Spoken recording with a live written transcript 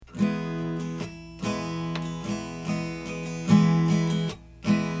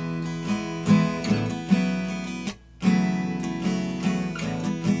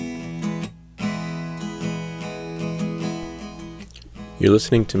You're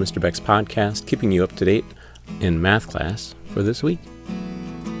listening to Mr. Beck's podcast, keeping you up to date in math class for this week.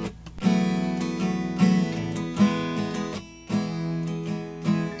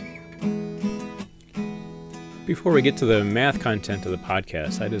 Before we get to the math content of the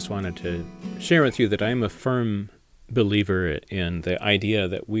podcast, I just wanted to share with you that I'm a firm believer in the idea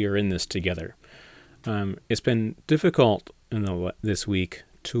that we are in this together. It's been difficult this week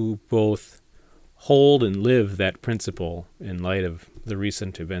to both hold and live that principle in light of the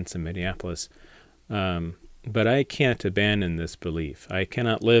recent events in Minneapolis. But I can't abandon this belief. I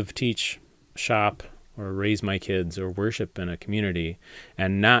cannot live, teach, shop, or raise my kids or worship in a community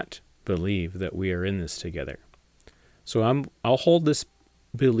and not believe that we are in this together. So I'll hold this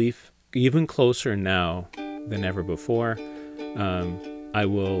belief even closer now than ever before. I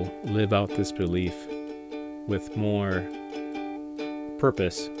will live out this belief with more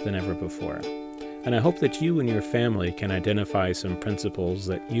purpose than ever before. And I hope that you and your family can identify some principles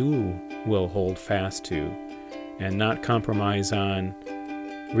that you will hold fast to and not compromise on,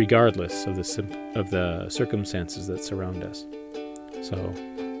 regardless of the circumstances that surround us. So,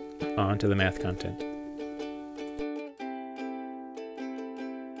 on to the math content.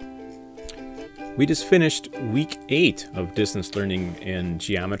 We just finished week 8 of distance learning in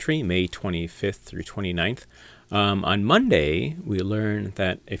geometry, May 25th through 29th. On Monday, we learned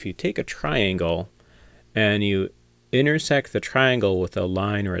that if you take a triangle and you intersect the triangle with a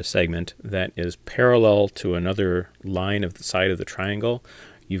line or a segment that is parallel to another line of the side of the triangle,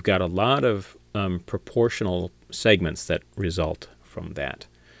 you've got a lot of proportional segments that result from that.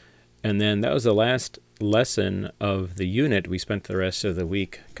 And then that was the last lesson of the unit. We spent the rest of the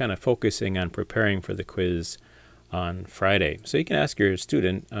week kind of focusing on preparing for the quiz on Friday. So you can ask your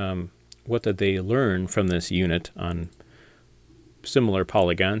student, what did they learn from this unit on similar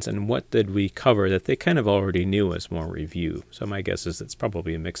polygons, and what did we cover that they kind of already knew as more review? So my guess is it's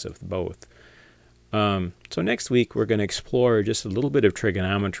probably a mix of both. So next week we're going to explore just a little bit of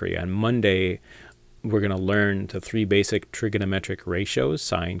trigonometry. On Monday, we're going to learn the 3 basic trigonometric ratios,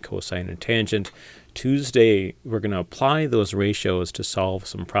 sine, cosine, and tangent. Tuesday, we're going to apply those ratios to solve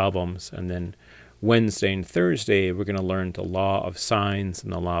some problems. And then Wednesday and Thursday, we're going to learn the law of sines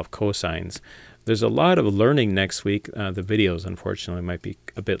and the law of cosines. There's a lot of learning next week. The videos, unfortunately, might be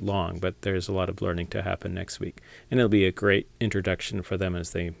a bit long, but there's a lot of learning to happen next week. And it'll be a great introduction for them as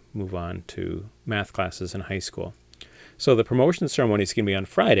they move on to math classes in high school. So the promotion ceremony is going to be on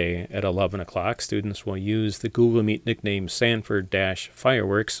Friday at 11 o'clock. Students will use the Google Meet nickname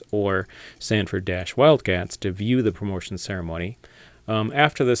Sanford-Fireworks or Sanford-Wildcats to view the promotion ceremony.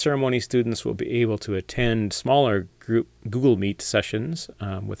 After the ceremony, students will be able to attend smaller group Google Meet sessions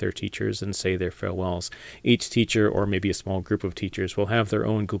with their teachers and say their farewells. Each teacher, or maybe a small group of teachers, will have their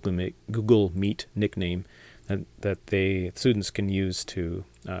own Google Meet nickname that students can use to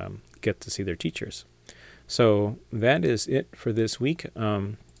get to see their teachers. So that is it for this week.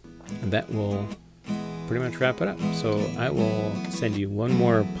 That will pretty much wrap it up. So I will send you one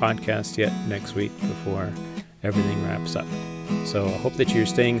more podcast yet next week before everything wraps up. So I hope that you're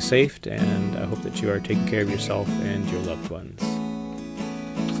staying safe, and I hope that you are taking care of yourself and your loved ones.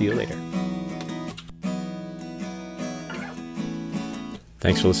 See you later.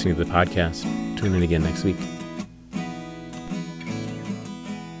 Thanks for listening to the podcast. Tune in again next week.